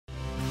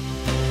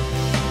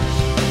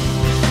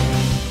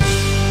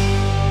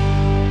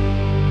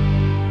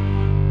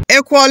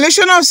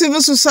coalition of civil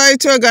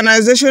society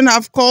organizations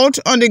have called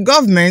on the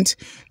government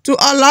to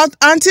allow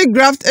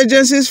anti-graft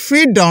agencies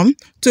freedom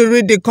to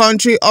rid the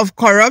country of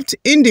corrupt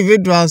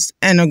individuals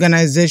and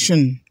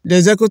organizations. The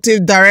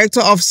Executive Director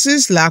of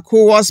CISLAC,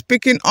 who was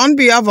speaking on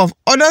behalf of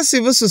other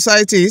civil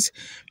societies,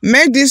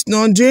 made this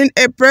known during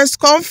a press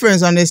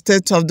conference on the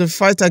state of the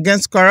fight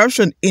against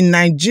corruption in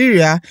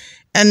Nigeria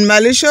and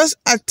malicious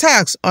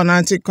attacks on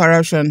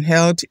anti-corruption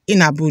held in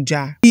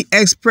Abuja. He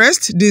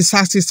expressed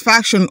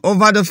dissatisfaction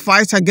over the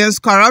fight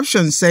against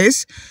corruption,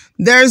 says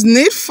there is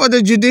need for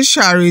the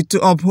judiciary to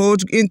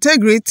uphold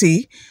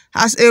integrity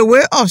as a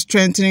way of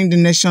strengthening the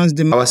nation's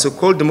democracy. Our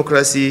so-called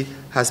democracy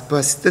has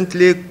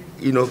persistently,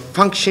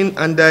 functioned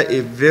under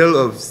a veil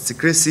of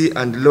secrecy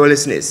and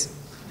lawlessness.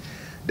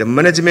 The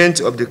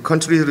management of the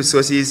country's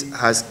resources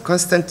has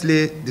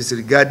constantly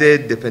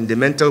disregarded the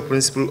fundamental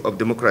principle of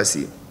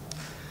democracy.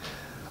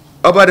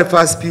 Over the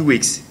past few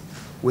weeks,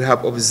 we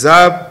have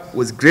observed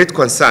with great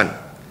concern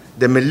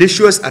the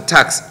malicious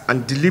attacks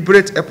and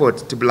deliberate effort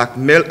to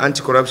blackmail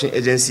anti-corruption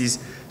agencies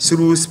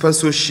through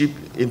sponsorship,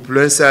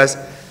 influencers,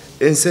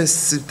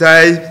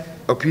 insensitive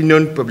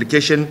opinion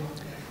publication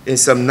in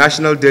some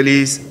national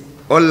dailies,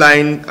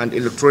 online and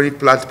electronic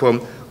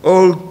platforms,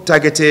 all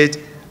targeted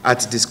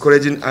at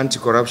discouraging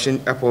anti-corruption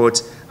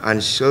efforts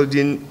and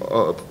shielding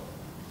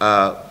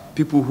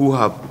people who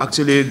have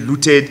actually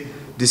looted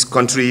this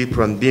country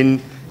from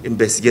being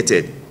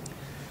investigated.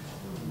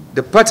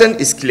 The pattern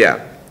is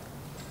clear.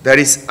 There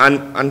is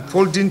an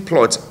unfolding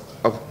plot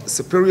of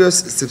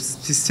serious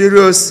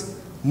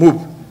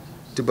move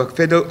to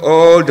backpedal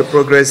all the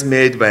progress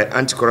made by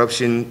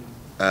anti-corruption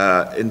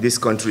in this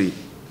country.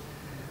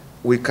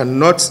 We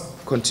cannot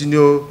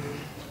continue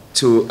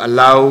to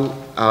allow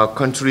our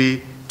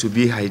country to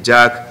be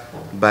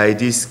hijacked by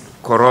these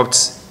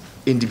corrupt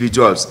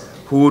individuals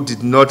who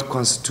did not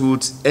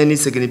constitute any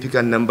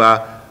significant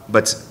number,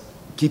 but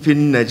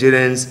keeping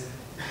Nigerians,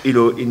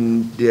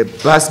 in their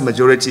vast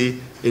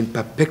majority in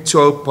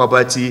perpetual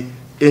poverty,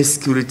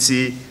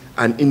 insecurity,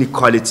 and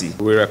inequality.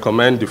 We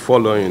recommend the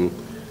following.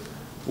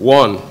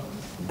 1,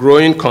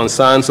 growing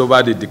concerns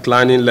over the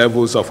declining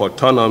levels of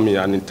autonomy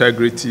and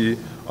integrity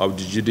of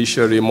the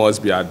judiciary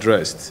must be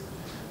addressed.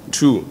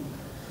 2,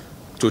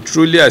 to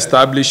truly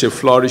establish a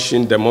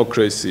flourishing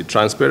democracy,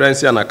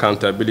 transparency and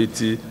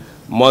accountability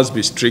must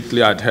be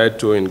strictly adhered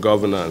to in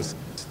governance.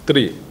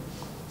 3,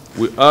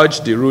 we urge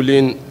the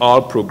ruling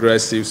All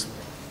Progressives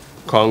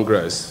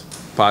Congress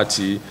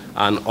Party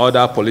and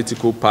other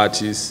political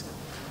parties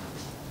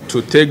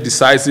to take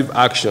decisive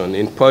action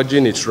in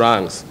purging its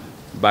ranks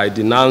by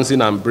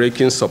denouncing and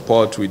breaking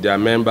support with their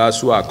members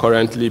who are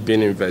currently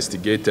being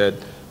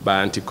investigated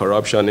by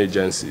anti-corruption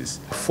agencies.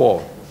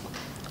 4,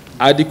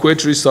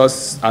 adequate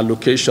resource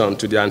allocation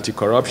to the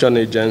anti-corruption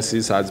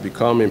agencies has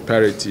become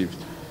imperative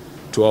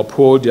to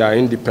uphold their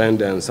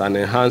independence and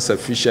enhance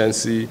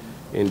efficiency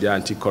in the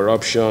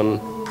anti-corruption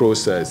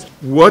process.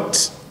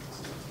 What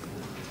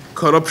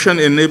corruption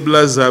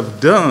enablers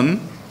have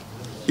done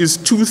is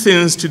 2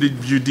 things to the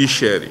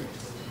judiciary: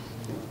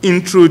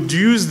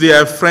 introduce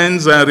their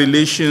friends and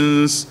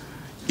relations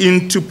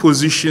into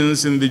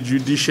positions in the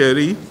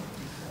judiciary,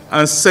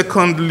 and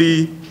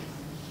secondly,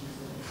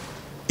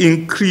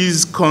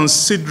 increase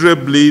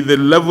considerably the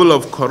level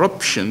of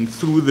corruption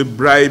through the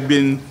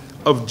bribing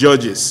of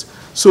judges.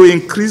 So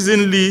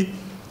increasingly,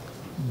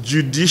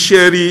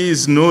 judiciary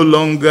is no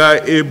longer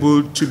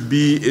able to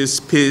be a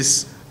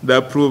space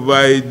that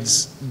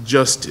provides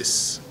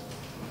justice.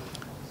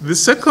 The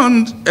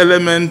second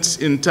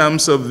element in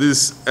terms of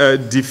this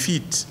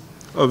defeat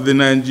of the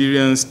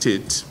Nigerian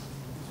state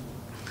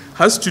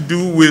has to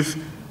do with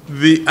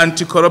the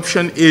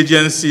anti-corruption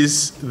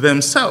agencies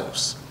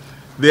themselves.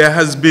 There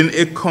has been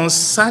a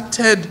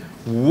concerted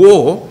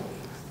war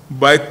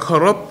by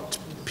corrupt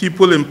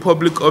people in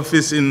public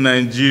office in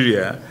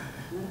Nigeria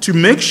to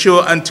make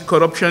sure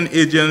anti-corruption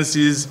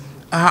agencies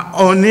are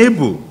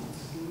unable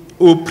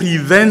or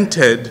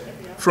prevented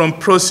from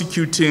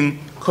prosecuting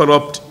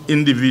corrupt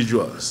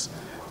individuals.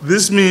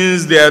 This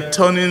means they are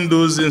turning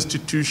those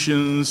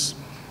institutions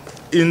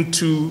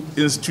into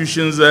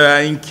institutions that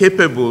are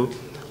incapable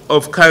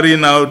of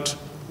carrying out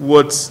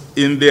what's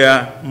in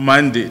their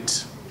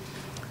mandate.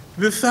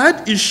 The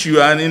third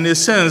issue, and in a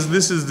sense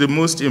this is the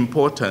most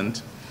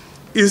important,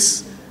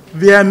 is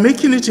they are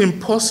making it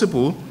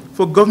impossible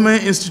for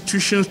government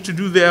institutions to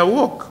do their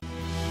work.